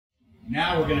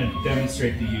Now we're going to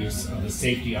demonstrate the use of the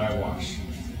safety eye wash.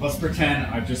 Let's pretend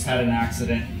I've just had an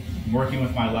accident. I'm working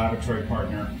with my laboratory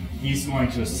partner. He's going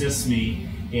to assist me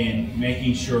in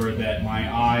making sure that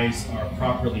my eyes are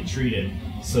properly treated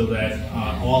so that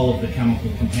all of the chemical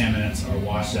contaminants are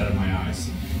washed out of my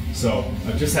eyes. So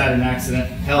I've just had an accident.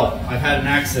 Help, I've had an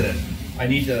accident. I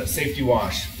need the safety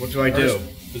wash. What do I do?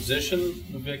 First, position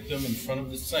the victim in front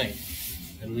of the sink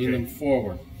and lean them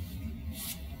forward.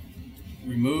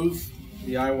 Remove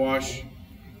the eye wash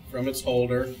from its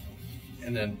holder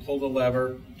and then pull the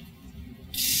lever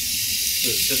to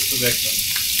assist the victim.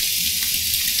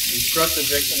 Instruct the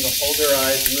victim to hold their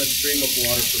eyes in the stream of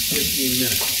water for 15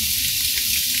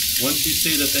 minutes. Once you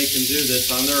see that they can do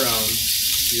this on their own,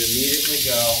 you immediately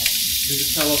go to the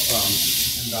telephone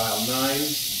and dial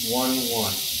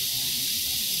 911.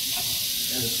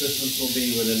 And assistance will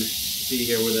be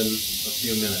here within a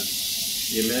few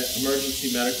minutes. The emergency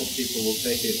medical people will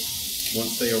take it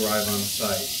once they arrive on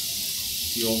site.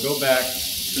 You will go back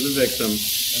to the victim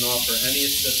and offer any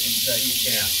assistance that you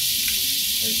can,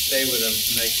 and stay with them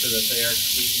to make sure that they are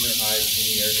keeping their eyes in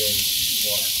the irrigated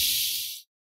water.